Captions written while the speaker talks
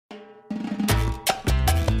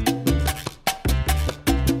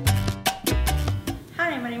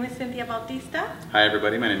Cynthia Bautista. Hi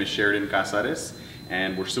everybody, my name is Sheridan Casares,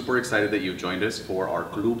 and we're super excited that you've joined us for our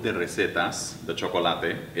Club de Recetas, the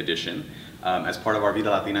Chocolatey edition, as part of our Vida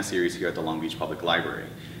Latina series here at the Long Beach Public Library.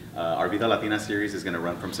 Our Vida Latina series is going to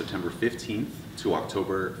run from September 15th to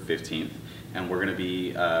October 15th, and we're going to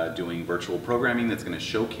be doing virtual programming that's going to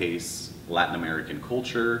showcase Latin American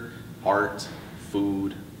culture, art,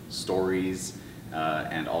 food, stories,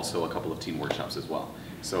 and also a couple of team workshops as well.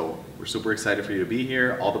 So we're super excited for you to be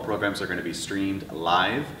here. All the programs are going to be streamed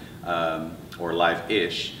live or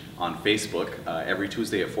live-ish on Facebook every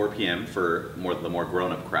Tuesday at 4 p.m. for the more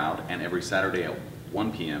grown-up crowd, and every Saturday at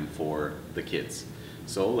 1 p.m. for the kids.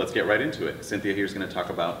 So let's get right into it. Cynthia here is going to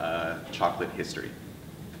talk about chocolate history.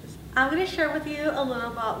 I'm going to share with you a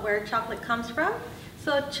little about where chocolate comes from.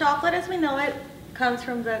 So chocolate as we know it comes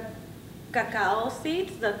from the cacao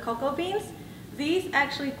seeds, the cocoa beans. These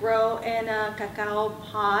actually grow in a cacao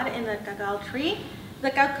pod in the cacao tree. The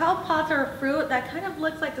cacao pods are a fruit that kind of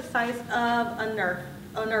looks like the size of a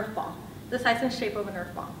Nerf ball, the size and shape of a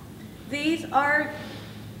Nerf ball. These are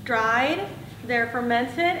dried, they're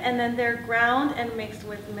fermented, and then they're ground and mixed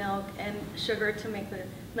with milk and sugar to make the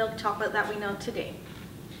milk chocolate that we know today.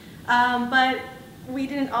 But we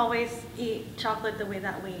didn't always eat chocolate the way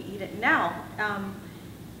that we eat it now.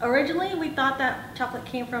 Originally, we thought that chocolate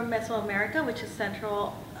came from Mesoamerica, which is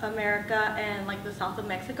Central America and like the South of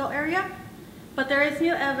Mexico area. But there is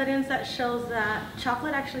new evidence that shows that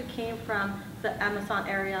chocolate actually came from the Amazon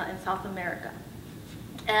area in South America.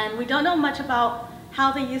 And we don't know much about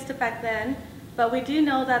how they used it back then, but we do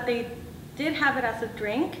know that they did have it as a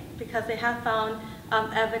drink because they have found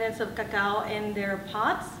evidence of cacao in their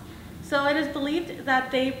pots. So it is believed that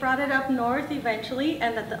they brought it up north eventually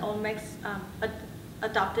and that the Olmecs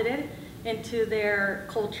adopted it into their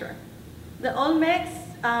culture. The Olmecs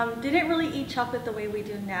didn't really eat chocolate the way we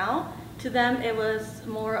do now. To them, it was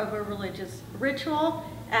more of a religious ritual,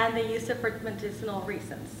 and they used it for medicinal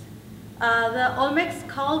reasons. The Olmecs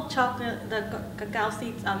called chocolate, the cacao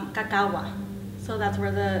seeds, cacaua. So that's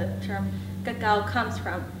where the term cacao comes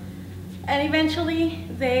from. And eventually,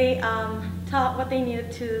 they taught what they knew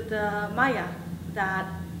to the Maya that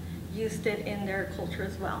used it in their culture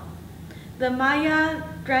as well. The Maya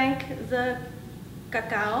drank the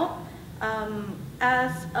cacao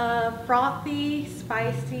as a frothy,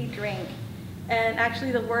 spicy drink. And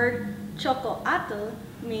actually the word chocolatey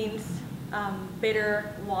means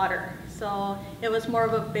bitter water. So it was more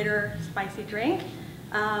of a bitter, spicy drink.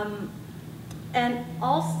 And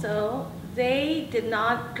also, they did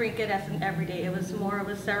not drink it as an everyday. It was more of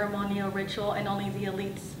a ceremonial ritual, and only the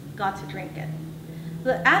elites got to drink it.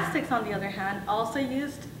 The Aztecs, on the other hand, also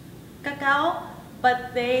used cacao,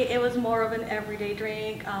 but it was more of an everyday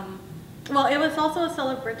drink. Well, it was also a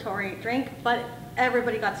celebratory drink, but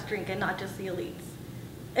everybody got to drink it, not just the elites.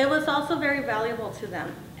 It was also very valuable to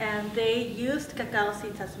them, and they used cacao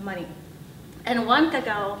seeds as money. And one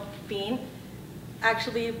cacao bean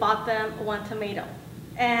actually bought them one tomato.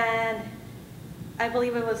 And I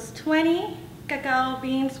believe it was 20 cacao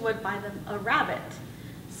beans would buy them a rabbit.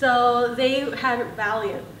 So they had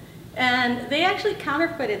value. And they actually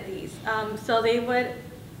counterfeited these. So they would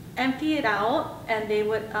empty it out and they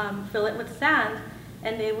would fill it with sand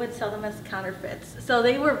and they would sell them as counterfeits. So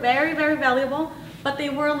they were very, very valuable, but they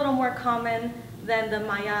were a little more common than the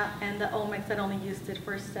Maya and the Olmecs that only used it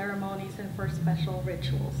for ceremonies and for special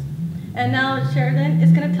rituals. And now Sheridan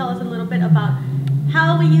is going to tell us a little bit about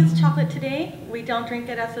how we use chocolate today. We don't drink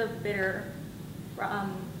it as a bitter,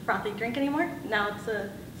 frothy drink anymore. Now it's a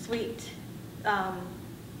sweet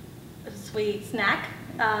snack.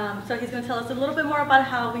 So he's going to tell us a little bit more about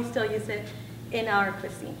how we still use it in our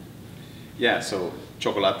cuisine. Yeah, so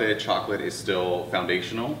chocolate is still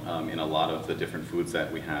foundational in a lot of the different foods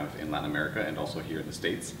that we have in Latin America and also here in the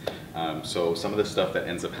States. So some of the stuff that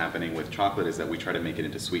ends up happening with chocolate is that we try to make it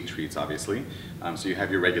into sweet treats, obviously. So you have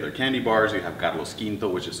your regular candy bars, you have Carlos Quinto,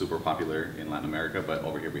 which is super popular in Latin America, but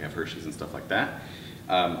over here we have Hershey's and stuff like that.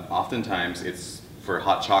 Oftentimes it's for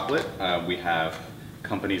hot chocolate. We have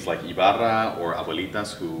companies like Ibarra or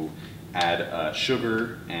Abuelitas who add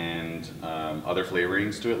sugar and other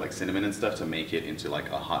flavorings to it, like cinnamon and stuff, to make it into like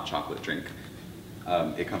a hot chocolate drink.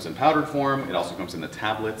 It comes in powdered form. It also comes in the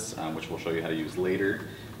tablets, which we'll show you how to use later.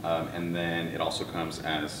 And then it also comes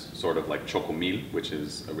as sort of like chocomil, which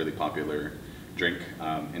is a really popular drink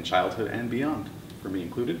in childhood and beyond, for me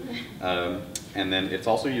included. And then it's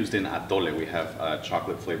also used in atole. We have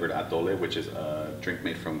chocolate flavored atole, which is a drink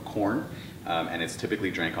made from corn. And it's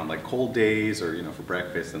typically drank on like cold days or for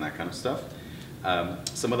breakfast and that kind of stuff.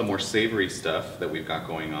 Some of the more savory stuff that we've got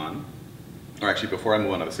going on, or actually before I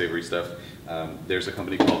move on to the savory stuff, there's a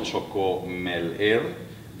company called Chocolatey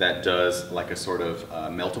that does like a sort of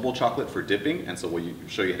meltable chocolate for dipping, and so we'll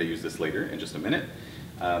show you how to use this later in just a minute.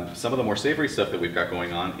 Some of the more savory stuff that we've got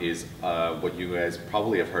going on is what you guys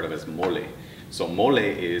probably have heard of as mole. So mole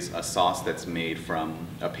is a sauce that's made from,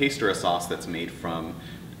 a paste or a sauce that's made from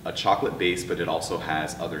a chocolate base, but it also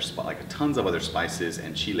has other, like tons of other spices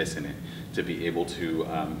and chiles in it to be able to,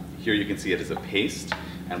 here you can see it as a paste,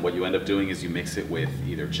 and what you end up doing is you mix it with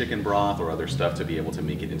either chicken broth or other stuff to be able to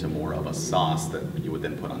make it into more of a sauce that you would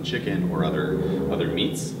then put on chicken or other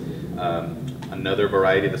meats. Another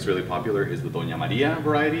variety that's really popular is the Doña Maria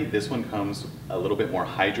variety. This one comes a little bit more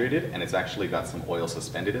hydrated, and it's actually got some oil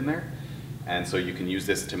suspended in there. And so you can use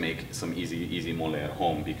this to make some easy mole at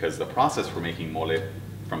home, because the process for making mole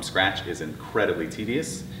from scratch is incredibly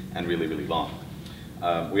tedious and really long.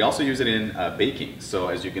 We also use it in baking. So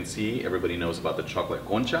as you can see, everybody knows about the chocolate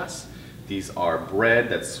conchas. These are bread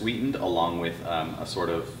that's sweetened along with a sort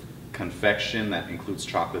of confection that includes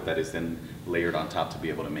chocolate that is then layered on top to be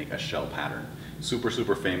able to make a shell pattern.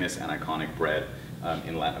 Super famous and iconic bread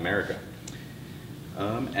in Latin America.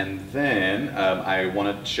 And then I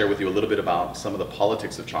want to share with you a little bit about some of the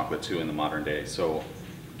politics of chocolate too in the modern day. So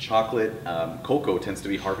chocolate, cocoa tends to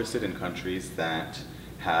be harvested in countries that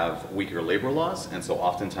have weaker labor laws, and so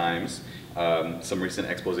oftentimes some recent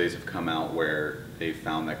exposés have come out where they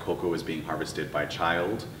found that cocoa is being harvested by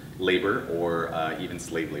child labor or even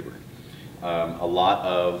slave labor. A lot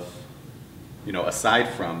of, aside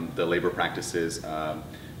from the labor practices,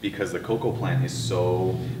 because the cocoa plant is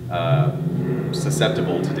so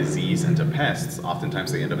susceptible to disease and to pests,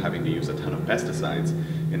 oftentimes they end up having to use a ton of pesticides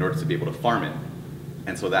in order to be able to farm it.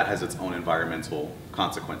 And so that has its own environmental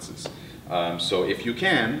consequences. So if you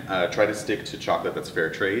can, try to stick to chocolate that's fair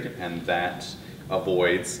trade, and that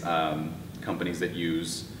avoids companies that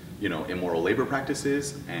use immoral labor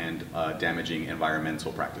practices and damaging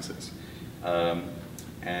environmental practices.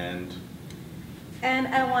 And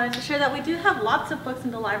I wanted to share that we do have lots of books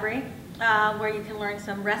in the library where you can learn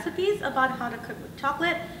some recipes about how to cook with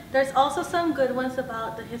chocolate. There's also some good ones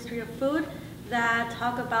about the history of food that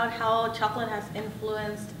talk about how chocolate has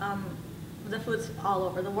influenced the foods all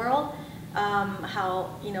over the world. How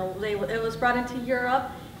it was brought into Europe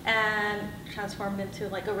and transformed into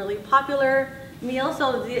like a really popular meal.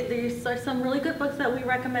 So these are some really good books that we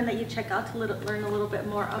recommend that you check out to learn a little bit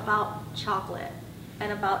more about chocolate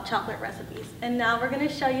and about chocolate recipes. And now we're going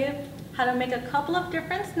to show you how to make a couple of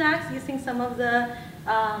different snacks using some of the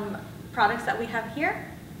products that we have here.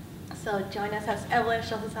 So join us as Evelyn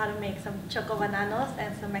shows us how to make some choco bananos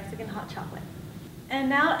and some Mexican hot chocolate. And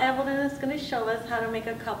now Evelyn is going to show us how to make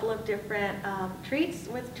a couple of different treats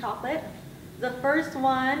with chocolate. The first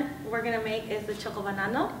one we're going to make is the choco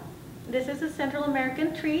banano. This is a Central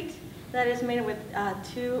American treat that is made with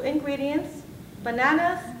 2 ingredients,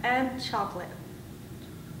 bananas and chocolate.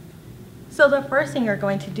 So the first thing you're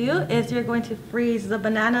going to do is you're going to freeze the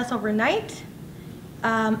bananas overnight.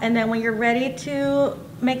 And then when you're ready to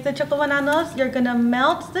make the choco bananos, you're going to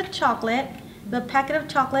melt the chocolate, the packet of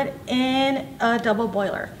chocolate, in a double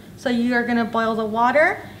boiler. So you're going to boil the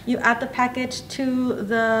water, you add the package to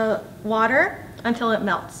the water until it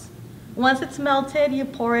melts. Once it's melted, you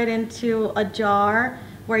pour it into a jar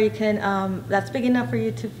where you can, that's big enough for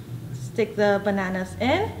you to stick the bananas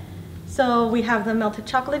in. So we have the melted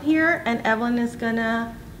chocolate here, and Evelyn is going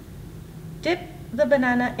to dip the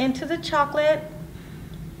banana into the chocolate.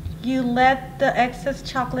 You let the excess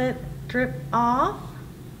chocolate drip off,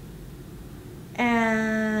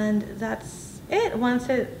 and that's it. Once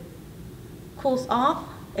it cools off,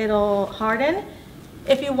 it'll harden.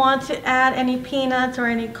 If you want to add any peanuts or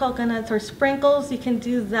any coconuts or sprinkles, you can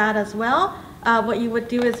do that as well. What you would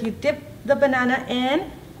do is you dip the banana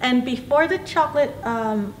in, and before the chocolate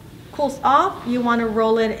cools off, you want to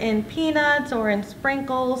roll it in peanuts or in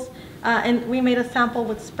sprinkles. And we made a sample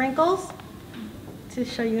with sprinkles to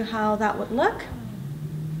show you how that would look.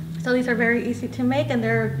 So these are very easy to make, and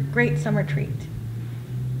they're a great summer treat.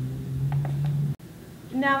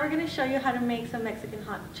 Now we're going to show you how to make some Mexican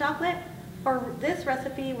hot chocolate. For this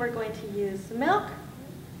recipe, we're going to use milk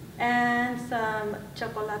and some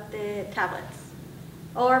chocolate tablets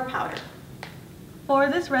or powder. For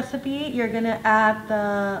this recipe, you're going to add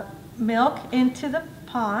the milk into the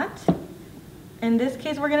pot. In this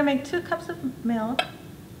case, we're going to make 2 cups of milk.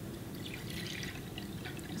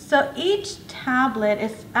 So each tablet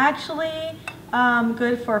is actually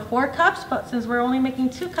good for 4 cups, but since we're only making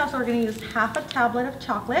 2 cups, we're going to use half a tablet of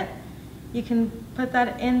chocolate. You can put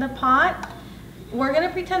that in the pot. We're going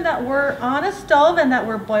to pretend that we're on a stove and that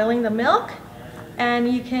we're boiling the milk.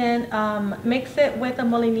 And you can mix it with a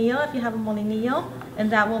molinillo if you have a molinillo, and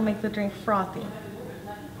that will make the drink frothy.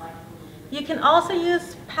 You can also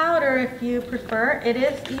use powder if you prefer. It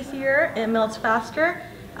is easier, it melts faster.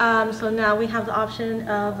 So now we have the option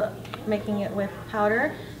of making it with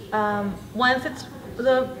powder. Once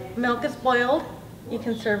the milk is boiled, you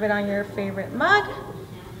can serve it on your favorite mug.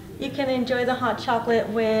 You can enjoy the hot chocolate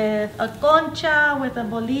with a concha, with a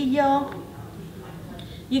bolillo.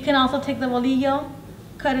 You can also take the bolillo,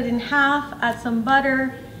 cut it in half, add some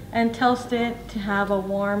butter, and toast it to have a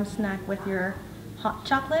warm snack with your hot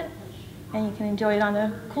chocolate. And you can enjoy it on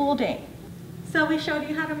a cool day. So we showed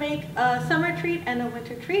you how to make a summer treat and a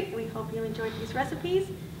winter treat. We hope you enjoyed these recipes,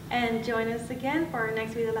 and join us again for our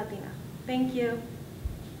next Vida Latina. Thank you.